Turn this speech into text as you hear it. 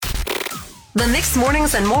The Mixed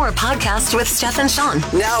Mornings and More podcast with Steph and Sean.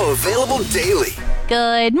 Now available daily.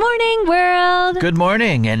 Good morning, world. Good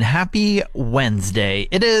morning and happy Wednesday.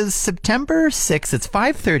 It is September 6th. It's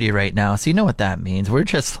 5:30 right now, so you know what that means. We're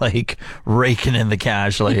just like raking in the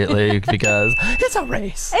cash lately because it's a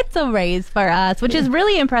race. It's a race for us, which is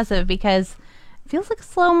really impressive because it feels like a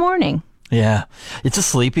slow morning. Yeah, it's a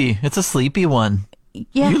sleepy one.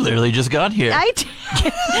 Yeah. You literally just got here.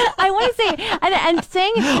 I want to say, and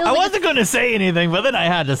saying it feels I wasn't going to say anything, but then I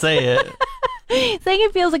had to say it. Saying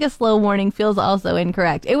it feels like a slow morning feels also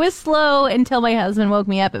incorrect. It was slow until my husband woke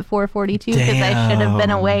me up at 4:42 because I should have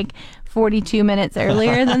been awake 42 minutes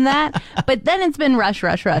earlier than that. But then it's been rush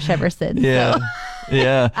ever since. Yeah. So.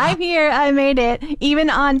 Yeah. I'm here. I made it, even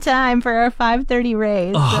on time for our 5:30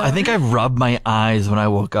 race. Oh, I think I rubbed my eyes when I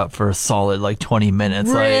woke up for a solid 20 minutes.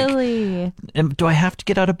 Really? Do I have to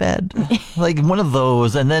get out of bed? One of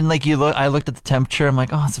those. And then I looked at the temperature. I'm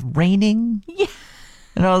like, oh, it's raining. Yeah.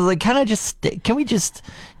 And I was like, can we just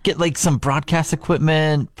get some broadcast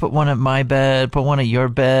equipment, put one at my bed, put one at your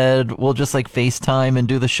bed. We'll just FaceTime and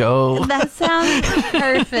do the show. That sounds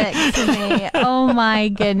perfect to me. Oh my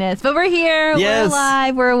goodness. But we're here. Yes. We're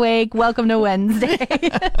alive. We're awake. Welcome to Wednesday.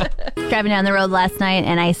 Driving down the road last night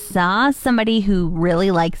and I saw somebody who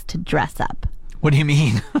really likes to dress up. What do you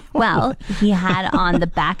mean? Well, he had on the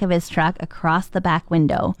back of his truck across the back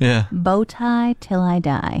window. Yeah. Bow tie till I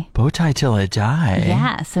die. Bow tie till I die.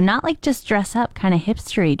 Yeah. So not just dress up, kind of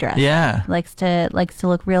hipstery dress. Yeah. Likes to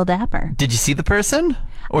look real dapper. Did you see the person?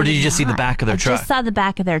 Or did you just see the back of their truck? I just saw the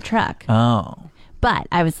back of their truck. Oh. But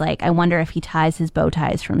I was like, I wonder if he ties his bow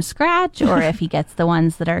ties from scratch or if he gets the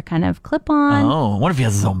ones that are kind of clip-on. Oh, what if he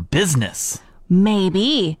has his own business?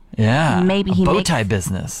 Maybe. Yeah. Maybe he bow makes tie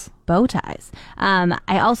business. Bow ties.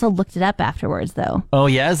 I also looked it up afterwards, though. Oh,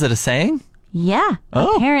 yeah? Is it a saying? Yeah.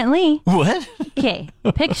 Oh. Apparently. What? Okay.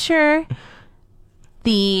 Picture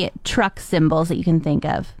the truck symbols that you can think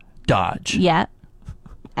of. Dodge. Yeah.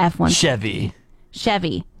 F1. Chevy.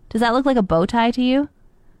 Chevy. Does that look like a bow tie to you?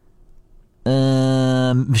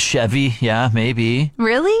 Chevy. Yeah, maybe.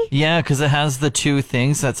 Really? Yeah, because it has the two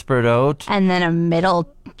things that spread out. And then a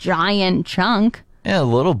middle giant chunk. Yeah, a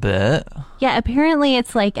little bit. Yeah, apparently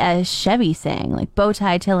it's like a Chevy saying, bow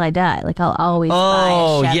tie till I die. I'll always buy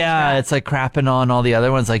a Chevy yeah, truck. it's crapping on all the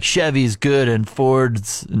other ones. Chevy's good and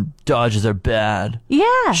Fords and Dodges are bad.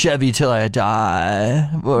 Yeah. Chevy till I die.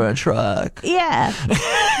 Or a truck. Yeah. But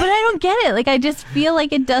I don't get it. I just feel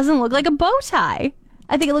like it doesn't look like a bow tie.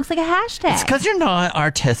 I think it looks like a hashtag. It's because you're not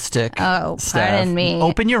artistic. Oh, Steph. pardon me.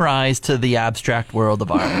 Open your eyes to the abstract world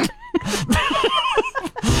of art.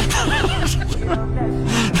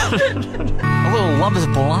 A little Love is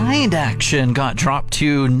Blind action got dropped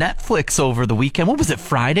to Netflix over the weekend. What was it,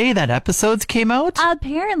 Friday that episodes came out?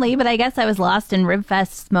 Apparently, but I guess I was lost in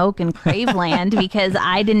Ribfest smoke and Craveland because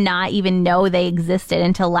I did not even know they existed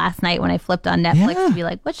until last night when I flipped on Netflix to be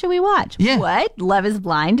like, what should we watch? Yeah. What? Love is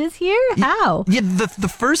Blind is here? How? Yeah, the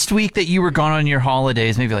first week that you were gone on your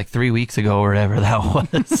holidays, maybe 3 weeks ago or whatever that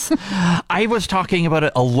was, I was talking about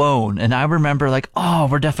it alone, and I remember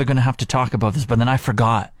we're definitely going to have to talk about this, but then I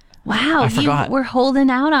forgot. Wow, I forgot. You were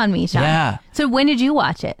holding out on me, Sean. Yeah. So when did you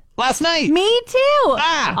watch it? Last night. Me too.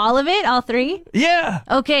 Ah. All of it? All three? Yeah.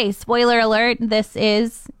 Okay, spoiler alert. This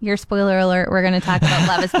is your spoiler alert. We're going to talk about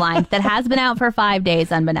Love is Blind that has been out for 5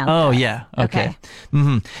 days unbeknownst. Oh, yeah. Okay.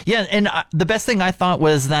 Mm-hmm. Yeah, and the best thing I thought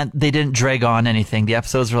was that they didn't drag on anything. The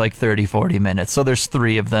episodes were 30, 40 minutes, so there's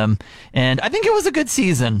 3 of them. And I think it was a good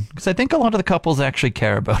season because I think a lot of the couples actually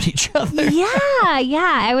care about each other. Yeah.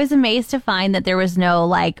 I was amazed to find that there was no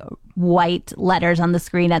white letters on the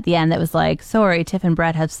screen at the end that was sorry, Tiff and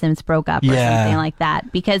Brett have since broke up or something like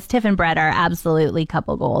that, because Tiff and Brett are absolutely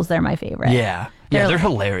couple goals. They're my favorite. Yeah. They're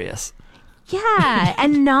hilarious. Yeah,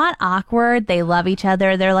 and not awkward. They love each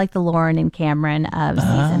other. They're like the Lauren and Cameron of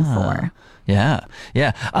season 4. Yeah.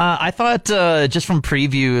 I thought just from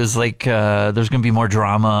previews, there's going to be more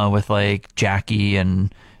drama with Jackie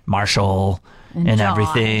and Marshall and Josh.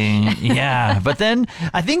 everything. Yeah. But then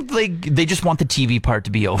I think they just want the TV part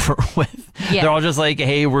to be over with. Yeah. They're all just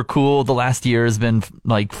hey, we're cool. The last year has been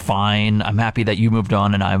fine. I'm happy that you moved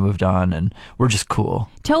on and I moved on and we're just cool.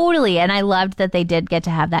 Totally. And I loved that they did get to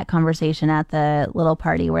have that conversation at the little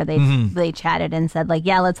party where they chatted and said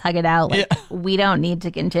yeah, let's hug it out. We don't need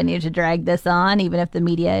to continue to drag this on, even if the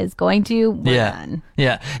media is going to. We're done.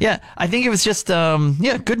 Yeah. I think it was just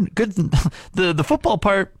good. The football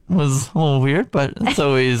part was a little weird, but it's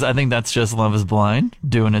always, I think that's just Love is Blind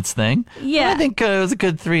doing its thing. Yeah. But I think it was a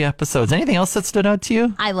good 3 episodes. Anything else that stood out to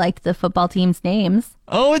you? I liked the football team's names.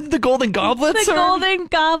 Oh, and the Golden Goblets? The Golden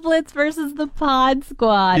Goblets versus the Pod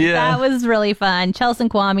Squad. Yeah. That was really fun. Chelsea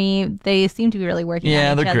and Kwame, they seem to be really working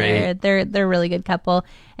on each they're other. great. They're a really good couple.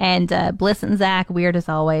 And Bliss and Zach, weird as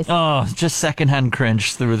always. Oh, just secondhand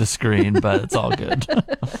cringe through the screen, but it's all good.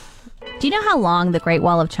 Do you know how long the Great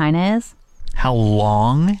Wall of China is? How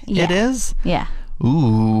long Yeah. it is? Yeah.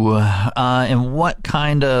 Ooh. And what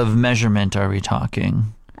kind of measurement are we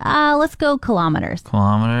talking? Let's go kilometers.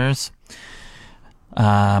 Kilometers.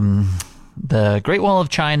 The Great Wall of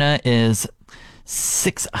China is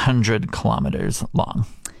 600 kilometers long.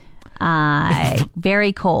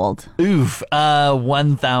 Very cold. Oof.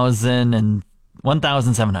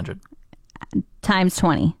 1,700. Times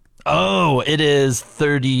 20. Oh, it is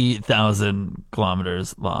 30,000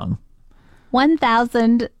 kilometers long.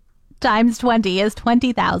 1,000 times 20 is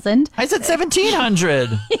 20,000. I said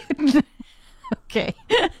 1,700. Okay.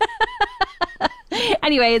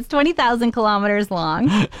 Anyway, it's 20,000 kilometers long.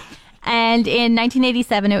 And in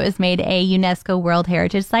 1987, it was made a UNESCO World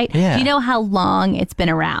Heritage Site. Yeah. Do you know how long it's been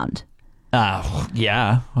around?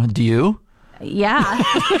 Yeah. Do you? Yeah.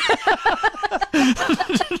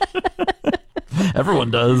 Everyone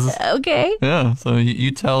does. Okay. Yeah. So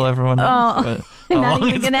you tell everyone else. But how Not long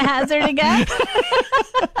even going to hazard a guess.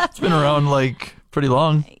 it's been around like pretty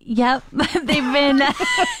long. Yep. They've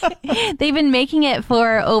been making it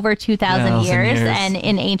for over 2,000 years. And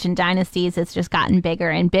in ancient dynasties, it's just gotten bigger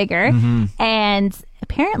and bigger. Mm-hmm. And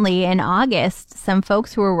apparently in August, some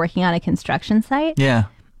folks who were working on a construction site Yeah.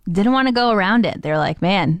 didn't want to go around it. They're like,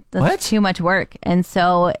 man, that's What? too much work. And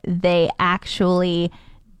so they actually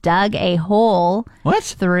dug a hole What?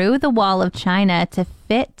 through the Wall of China to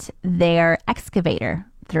fit their excavator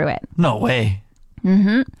through it. No way.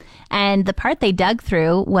 And the part they dug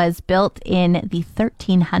through was built in the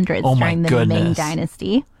 1300s Oh my during the Ming goodness.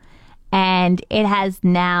 Dynasty. And it has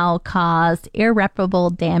now caused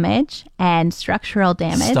irreparable damage and structural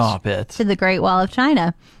damage Stop it. to the Great Wall of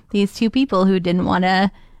China. These two people who didn't want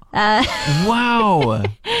to. Wow.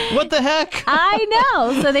 What the heck? I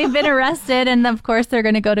know. So they've been arrested, and of course they're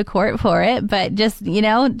going to go to court for it. But just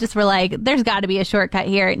we're like, there's got to be a shortcut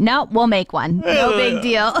here. Nope, we'll make one. No big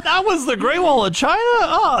deal. That was the Great Wall of China?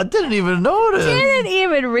 Oh, I didn't even notice. Didn't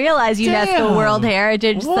even realize UNESCO Damn. World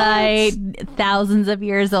Heritage What? Site, thousands of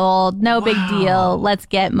years old. No big deal. Let's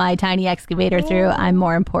get my tiny excavator through. I'm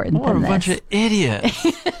more important What a than bunch this. of idiots.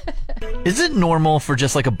 Is it normal for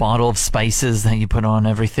just like a bottle of spices that you put on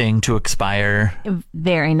everything to expire?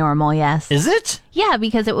 Very normal, yes. Is it? Yeah,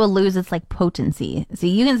 because it will lose its potency. So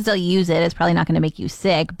you can still use it. It's probably not going to make you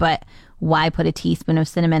sick, but why put a teaspoon of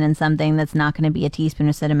cinnamon in something that's not going to be a teaspoon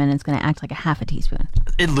of cinnamon? It's going to act like a half a teaspoon.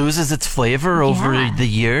 It loses its flavor over Yeah. the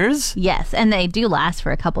years? Yes, and they do last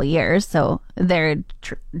for a couple years, so they're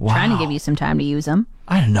trying to give you some time to use them.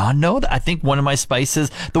 I did not know that. I think one of my spices,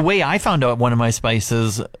 the way I found out one of my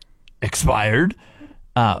spices expired,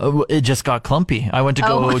 it just got clumpy. I went to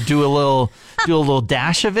go do a little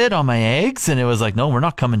dash of it on my eggs, and it was like, no, we're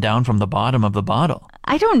not coming down from the bottom of the bottle.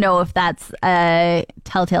 I don't know if that's a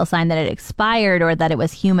telltale sign that it expired or that it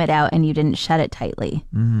was humid out and you didn't shut it tightly.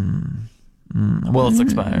 Well, it's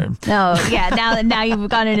expired. No, yeah, now you've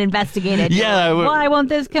gone and investigated. You're Yeah, like, why won't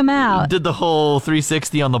this come out? Did the whole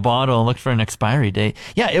 360 on the bottle and looked for an expiry date.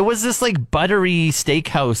 Yeah, it was this like buttery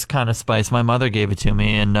steakhouse kind of spice. My mother gave it to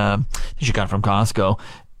me, and she got it from Costco.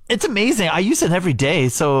 It's amazing. I use it every day,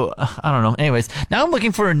 so I don't know. Anyways, now I'm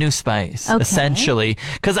looking for a new spice, essentially,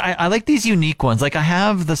 because I like these unique ones. Like I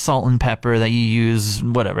have the salt and pepper that you use,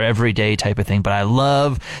 whatever, every day type of thing, but I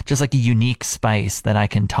love just like a unique spice that I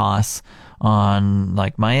can toss on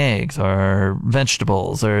like my eggs or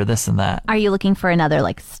vegetables or this and that. Are you looking for another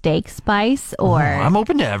like steak spice or? I'm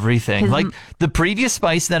open to everything. Like the previous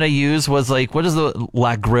spice that I used was like, what is the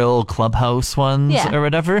La Grill Clubhouse ones Yeah. or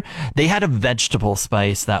whatever? They had a vegetable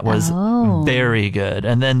spice that was very good.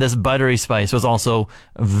 And then this buttery spice was also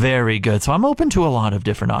very good. So I'm open to a lot of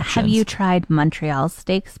different options. Have you tried Montreal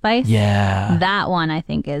steak spice? Yeah. That one I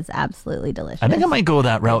think is absolutely delicious. I think I might go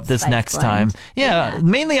that route this spice next blend. time. Yeah,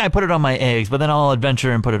 mainly I put it on my eggs, but then I'll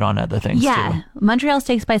adventure and put it on other things Yeah, too. Montreal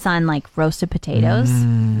steak spice on like roasted potatoes,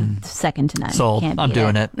 second to none. Sold. Can't I'm beat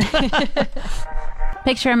doing it.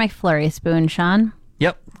 Picture a McFlurry spoon, Sean.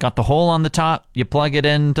 Yep, got the hole on the top. You plug it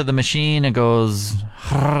into the machine, it goes,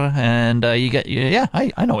 and you get, yeah,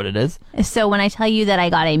 I know what it is. So when I tell you that I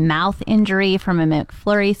got a mouth injury from a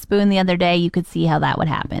McFlurry spoon the other day, you could see how that would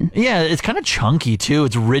happen. Yeah, it's kind of chunky too.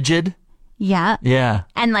 It's rigid. Yeah. Yeah.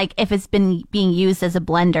 And like if it's been being used as a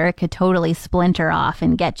blender, it could totally splinter off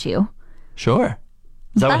and get you. Sure.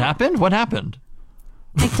 Is that what happened? What happened?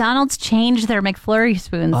 McDonald's changed their McFlurry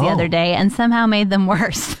spoons the other day and somehow made them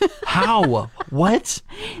worse. How? What?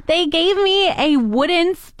 They gave me a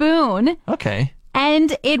wooden spoon Okay.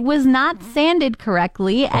 and it was not sanded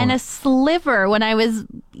correctly. And a sliver, when I was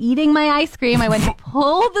eating my ice cream, I went to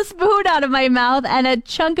pull the spoon out of my mouth and a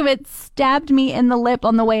chunk of it stabbed me in the lip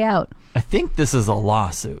on the way out. I think this is a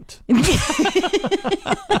lawsuit.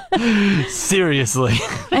 Seriously.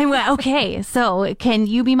 I went, okay, so can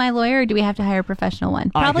you be my lawyer or do we have to hire a professional one?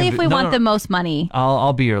 Probably if we want the most money.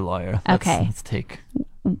 I'll be your lawyer. Okay.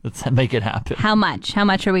 Let's make it happen. How much? How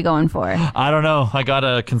much are we going for? I don't know. I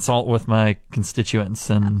gotta consult with my constituents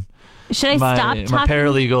and Should I stop my talking?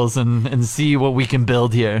 paralegals and see what we can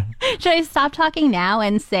build here. Should I stop talking now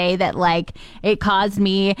and say that like it caused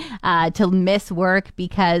me to miss work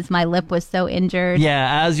because my lip was so injured?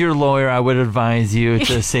 Yeah, as your lawyer, I would advise you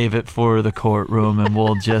to save it for the courtroom, and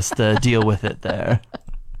we'll just deal with it there.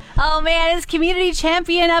 Oh man, it's Community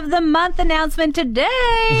Champion of the Month announcement today.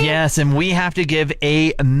 Yes, and we have to give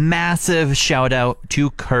a massive shout out to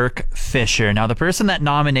Kirk Fisher. Now, the person that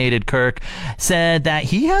nominated Kirk said that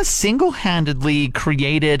he has single-handedly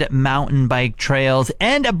created mountain bike trails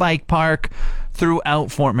and a bike park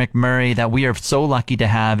throughout Fort McMurray that we are so lucky to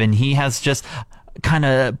have, and he has just kind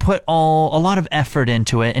of put a lot of effort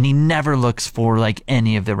into it, and he never looks for like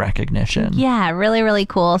any of the recognition. Yeah, really, really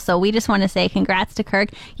cool. So we just want to say congrats to Kirk.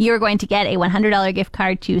 You are going to get a $100 gift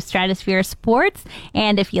card to Stratosphere Sports.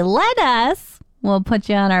 And if you let us, we'll put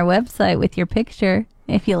you on our website with your picture.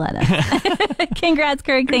 If you let us. Congrats,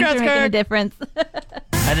 Kirk. Thanks for making a difference.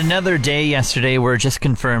 Had another day yesterday where it just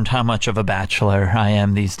confirmed how much of a bachelor I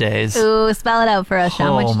am these days. Ooh, spell it out for us, Sean.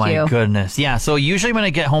 Oh What'd my you do? goodness. Yeah, so usually when I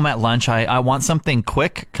get home at lunch, I want something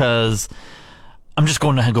quick because I'm just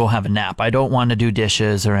going to go have a nap. I don't want to do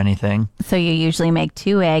dishes or anything. So you usually make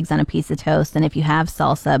 2 eggs on a piece of toast, and if you have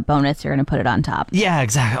salsa bonus, you're going to put it on top. Yeah,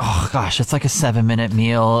 exactly. Oh gosh, it's like a 7-minute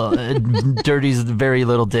meal. Dirty's very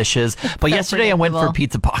little dishes. But So yesterday I went for predictable.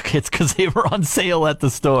 pizza pockets because they were on sale at the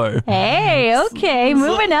store. Hey, okay,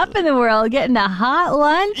 moving up in the world, getting a hot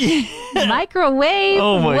lunch, microwave.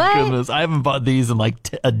 Oh my what? goodness. I haven't bought these in like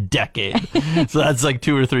a decade. So that's like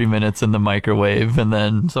 2 or 3 minutes in the microwave. And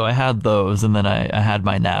then, so I had those and then I had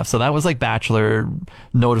my nap. So that was like bachelor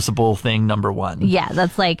noticeable thing number 1. Yeah,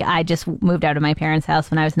 that's like I just moved out of my parents'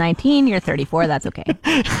 house when I was 19. You're 34. That's okay.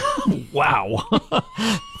 Wow.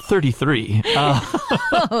 33.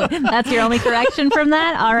 That's your only correction from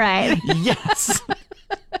that? All right. Yes.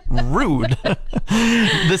 Rude.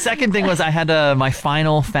 The second thing was I had my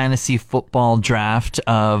final fantasy football draft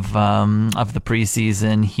of the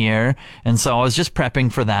preseason here, and so I was just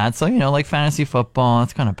prepping for that. So like fantasy football,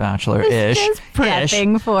 it's kind of bachelor-ish. Just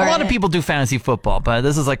prepping for a lot of it. people do fantasy football, but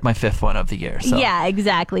this is like my 5th one of the year. So. Yeah,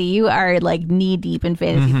 exactly. You are like knee deep in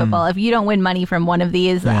fantasy football. If you don't win money from one of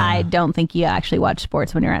these, I don't think you actually watch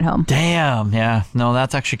sports when you're at home. Damn. Yeah. No,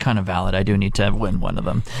 that's actually kind of valid. I do need to win one of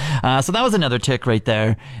them. So that was another tick right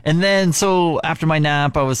there. And then, so after my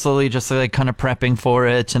nap, I was slowly just like kind of prepping for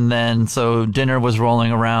it. And then, so dinner was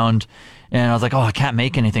rolling around and I was like, oh, I can't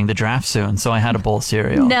make anything. The draft soon. So I had a bowl of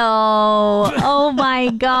cereal. No. Oh my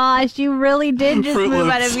gosh. You really did just Fruit move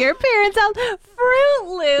out Loops. of your parents' house. Fruit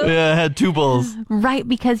Loops. Yeah, I had 2 bowls. Right,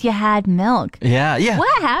 because you had milk. Yeah. Yeah.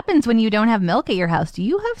 What happens when you don't have milk at your house? Do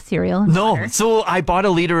you have cereal and No, water? so I bought a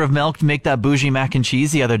liter of milk to make that bougie mac and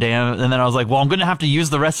cheese the other day, and then I was like, well, I'm going to have to use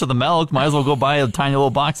the rest of the milk. Might as well go buy a tiny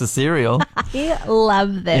little box of cereal. I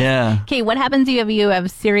love this. Yeah. Okay, what happens if you have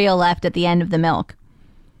cereal left at the end of the milk?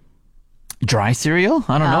 Dry cereal?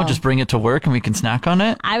 I don't know. Just bring it to work and we can snack on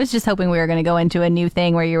it. I was just hoping we were going to go into a new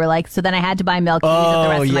thing where you were like, so then I had to buy milk to use up the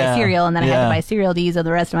rest of my yeah. cereal, and then I had Yeah. to buy cereal to use up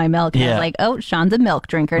the rest of my milk. And I Yeah. was like, oh, Sean's a milk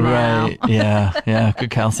drinker now. Right. Yeah. Good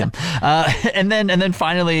calcium. And then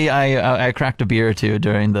finally, I cracked a beer or 2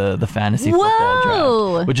 during the fantasy football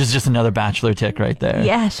Whoa. draft, which is just another bachelor tick right there.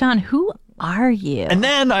 Yeah, Sean, who are you? And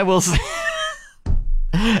then I will say,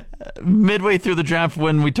 midway through the draft,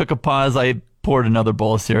 when we took a pause, I poured another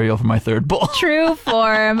bowl of cereal for my 3rd bowl. True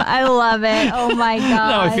form. I love it. Oh my god.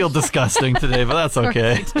 Now I feel disgusting today, but that's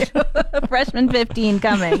okay. Freshman 15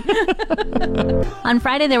 coming. On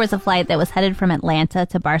Friday, there was a flight that was headed from Atlanta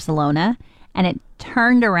to Barcelona, and it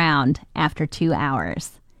turned around after 2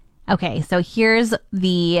 hours. Okay, so here's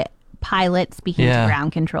the pilot speaking Yeah. to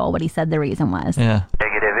ground control, what he said the reason was. Yeah.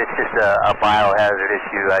 Negative. It's just a biohazard issue.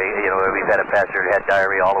 We've had a passenger that had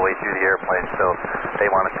diarrhea all the way through the airplane, so they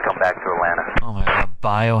want us to come back to Atlanta. Oh my god,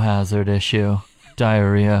 biohazard issue.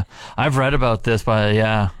 Diarrhea. I've read about this, but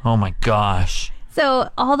yeah. Oh my gosh. So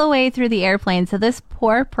all the way through the airplane, so this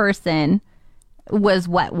poor person was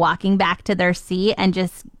walking back to their seat and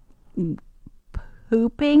just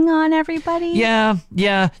pooping on everybody? Yeah.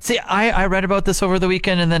 See, I read about this over the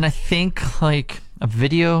weekend, and then I think like a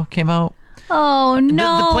video came out. Oh,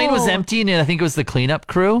 no. The plane was empty, and I think it was the cleanup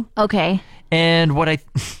crew. Okay. And what I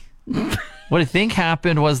think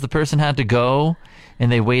happened was the person had to go,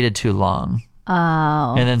 and they waited too long.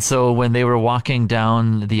 Oh. And then so when they were walking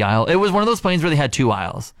down the aisle, it was one of those planes where they had 2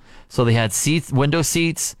 aisles. So they had seats, window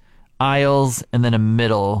seats, aisles, and then a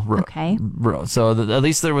middle row. Okay. So at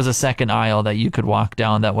least there was a second aisle that you could walk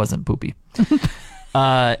down that wasn't poopy.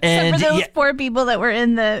 And Except for those poor people that were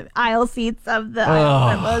in the aisle seats of the aisle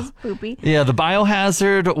that was poopy. Yeah, the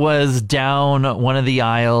biohazard was down one of the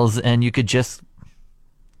aisles, and you could just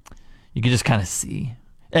kind of see.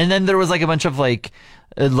 And then there was like a bunch of like,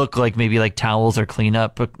 it looked like maybe like towels or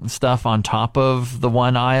cleanup stuff on top of the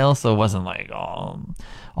one aisle, so it wasn't like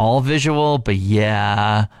all visual, but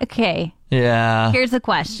yeah. Okay. Yeah. Here's a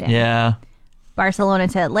question. Yeah. Barcelona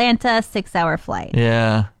to Atlanta, 6-hour flight.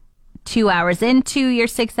 Yeah. 2 hours into your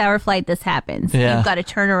 6-hour flight, this happens. Yeah. You've got to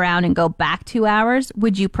turn around and go back 2 hours.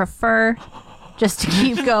 Would you prefer just to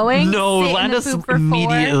keep going? No, Sit in the land us poop for 4?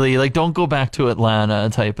 immediately. Like, don't go back to Atlanta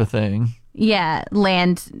type of thing. Yeah,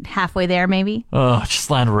 land halfway there maybe. Oh, just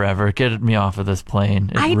land wherever. Get me off of this plane.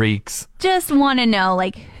 It reeks. Just want to know,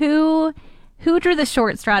 like, who drew the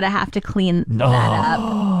short straw to have to clean that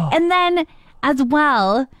up? And then, as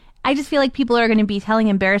well, I just feel like people are going to be telling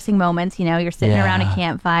embarrassing moments. You know, you're sitting around a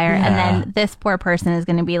campfire, and then this poor person is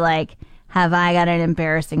going to be like, have I got an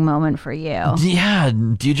embarrassing moment for you? Yeah.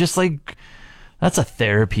 Do you just like... That's a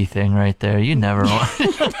therapy thing right there. You never want...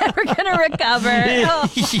 Never going to recover.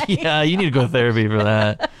 Oh. Yeah, you need to go to therapy for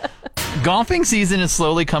that. Golfing season is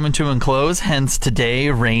slowly coming to a close, hence today,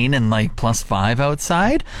 rain and like +5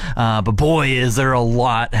 outside. But boy, is there a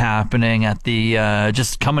lot happening at the,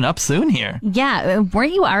 just coming up soon here. Yeah,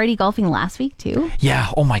 weren't you already golfing last week too?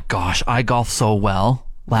 Yeah, oh my gosh, I golfed so well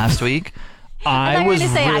last week. I was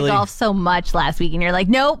going to say I golfed so much last week, and you're like,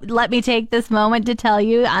 nope, let me take this moment to tell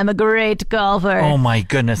you I'm a great golfer. Oh my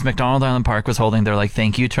goodness. McDonald Island Park was holding their like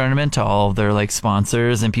thank you tournament to all of their like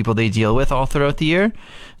sponsors and people they deal with all throughout the year.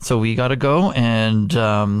 So we got to go, and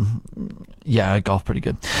yeah, I golfed pretty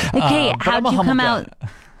good. Okay, how'd you come out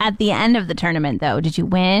at the end of the tournament, though? Did you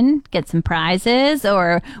win, get some prizes,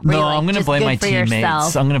 or were you like, I'm going to blame my teammates.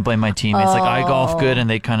 Yourself? I'm going to blame my teammates. Like, I golf good, and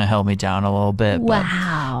they kind of held me down a little bit.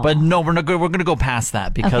 Wow. But no, we're going to go past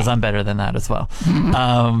that because I'm better than that as well.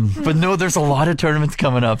 But no, there's a lot of tournaments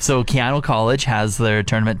coming up. So Keanu College has their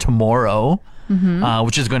tournament tomorrow,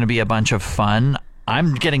 which is going to be a bunch of fun.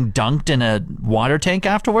 I'm getting dunked in a water tank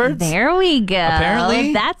afterwards. There we go.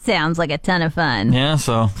 Apparently. That sounds like a ton of fun. Yeah,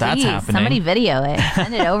 so that's Please, happening. Somebody video it.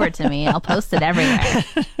 Send it over to me. I'll post it everywhere.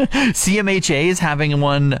 CMHA is having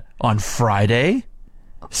one on Friday.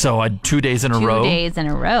 So 2 days in a row. 2 days in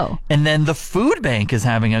a row. And then the Food Bank is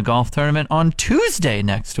having a golf tournament on Tuesday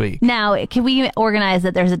next week. Now, can we organize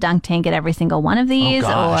that there's a dunk tank at every single one of these?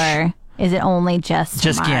 Or is it only just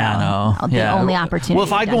tomorrow? Keanu? The only opportunity. Well,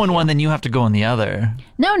 if I go in one, then you have to go in the other.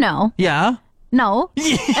 No. Yeah? No.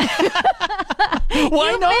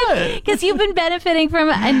 Why not? Because you've been benefiting from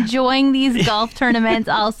enjoying these golf tournaments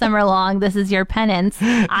all summer long. This is your penance.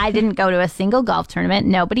 I didn't go to a single golf tournament.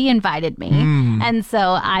 Nobody invited me. And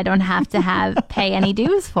so I don't have to pay any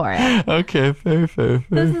dues for it. Okay, fair.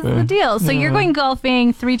 This is the deal. So you're going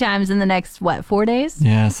golfing 3 times in the next, 4 days?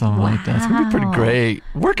 Yeah, something like that. It's going to be pretty great.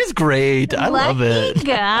 Work is great. I love it. Lucky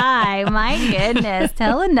guy. My goodness.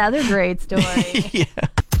 Tell another great story.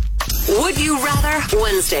 Would You Rather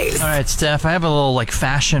Wednesdays. All right, Steph, I have a little like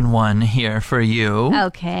fashion one here for you.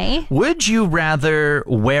 Okay. Would you rather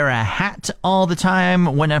wear a hat all the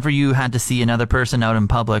time whenever you had to see another person out in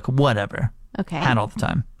public? Whatever. Okay. Hat all the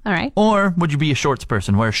time. All right. Or would you be a shorts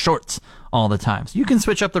person, wear shorts all the time? So you can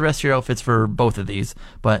switch up the rest of your outfits for both of these.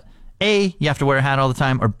 But A, you have to wear a hat all the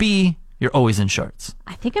time, or B, you're always in shorts.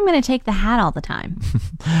 I think I'm going to take the hat all the time.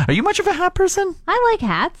 Are you much of a hat person? I like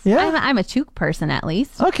hats. Yeah? I'm a toque person at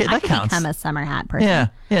least. Okay, that I could counts. become a summer hat person. Yeah.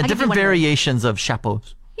 I could be Different one of those- variations of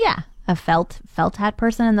chapeaus. Yeah. A felt hat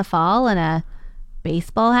person in the fall and a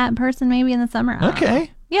baseball hat person maybe in the summer. I don't know.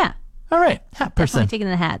 Okay. Yeah. All right. Hat person. Definitely taking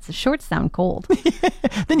the hats. The shorts sound cold.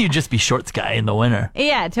 Then you'd just be shorts guy in the winter.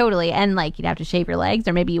 Yeah, totally. And like you'd have to shave your legs,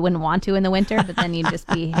 or maybe you wouldn't want to in the winter, but then you'd just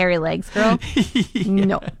be hairy legs girl.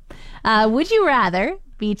 No. Would you rather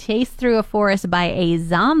be chased through a forest by a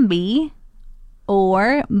zombie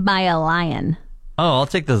or by a lion? Oh, I'll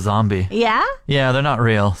take the zombie. Yeah? Yeah, they're not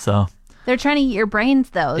real, so. They're trying to eat your brains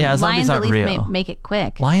though. Yeah, zombies Lions at aren't least real. make it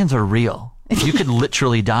quick. Lions are real. You could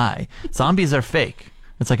literally die. Zombies are fake.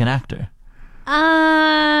 It's like an actor.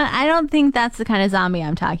 I don't think that's the kind of zombie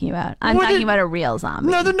I'm talking about. I'm talking about a real zombie.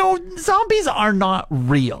 No, zombies are not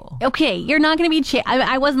real. Okay, you're not going to be chased.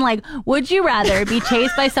 I wasn't like, would you rather be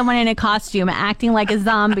chased by someone in a costume acting like a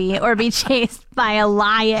zombie or be chased by a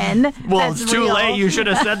lion? Well, it's too late. You should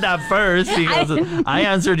have said that first because I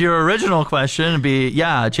answered your original question.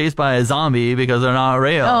 Chased by a zombie because they're not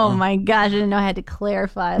real. Oh my gosh, I didn't know I had to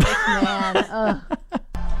clarify this, man. Ugh.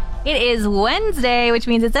 It is Wednesday, which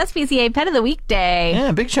means it's SPCA Pet of the Week Day.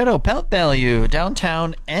 Yeah, big shout out Pet Value,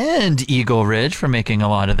 Downtown and Eagle Ridge for making a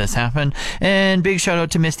lot of this happen. And big shout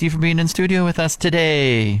out to Misty for being in studio with us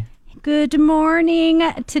today. Good morning.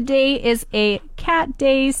 Today is a cat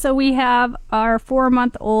day, so we have our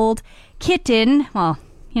 4-month-old kitten. Well,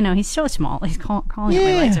 he's so small. He's calling at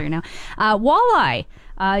my legs right now. Walleye.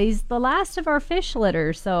 He's the last of our fish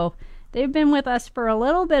litter, so they've been with us for a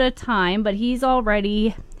little bit of time, but he's all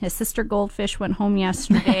ready. His sister goldfish went home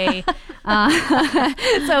yesterday.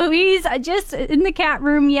 So he's just in the cat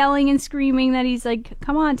room yelling and screaming that he's like,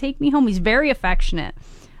 come on, take me home. He's very affectionate.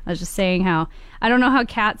 I was just saying how I don't know how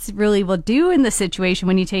cats really will do in this situation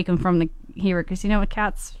when you take them from here, because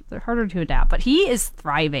cats, they're harder to adapt. But he is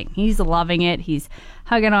thriving. He's loving it. He's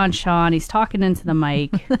hugging on Sean. He's talking into the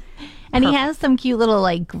mic. And he has some cute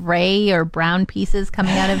little gray or brown pieces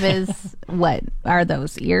coming out of his, what are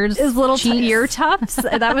those, ears? His little ear tufts.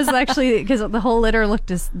 That was actually because the whole litter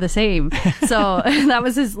looked the same. So that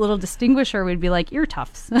was his little distinguisher. We'd be like, ear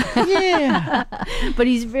tufts. Yeah. But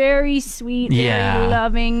he's very sweet, very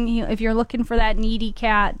loving. If you're looking for that needy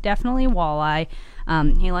cat, definitely Walleye.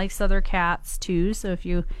 He likes other cats too. So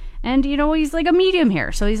he's like a medium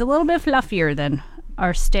hair. So he's a little bit fluffier than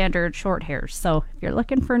our standard short hairs. So if you're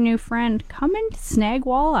looking for a new friend, come and snag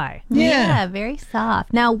Walleye. Yeah, very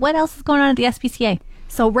soft. Now, what else is going on at the SPCA?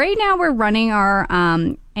 So right now we're running our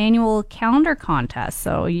annual calendar contest.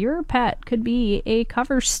 So your pet could be a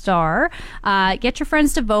cover star. Get your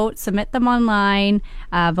friends to vote. Submit them online.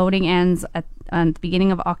 Voting ends at the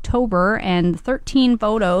beginning of October, and 13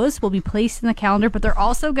 photos will be placed in the calendar, but they're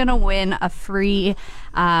also going to win a free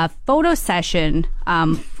photo session.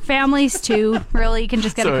 Families too, really. You can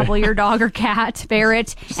just get a couple of your dog or cat,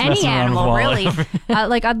 ferret, any animal, really.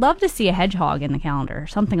 I'd love to see a hedgehog in the calendar,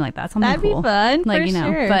 something like that. Something That'd cool. be fun, for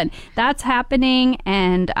sure. But that's happening,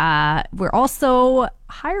 and we're also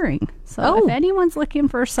hiring. So if anyone's looking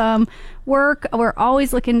for some work, we're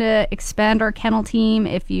always looking to expand our kennel team.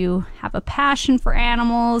 If you have a passion for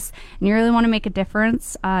animals and you really want to make a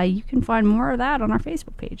difference, you can find more of that on our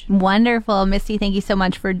Facebook page. Wonderful. Misty, thank you so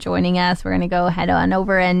much for joining us. We're going to go head on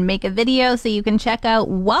over and make a video so you can check out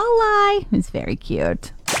Walleye. It's very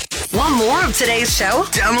cute. Want more of today's show?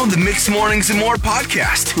 Download the Mixed Mornings and More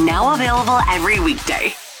podcast. Now available every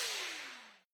weekday.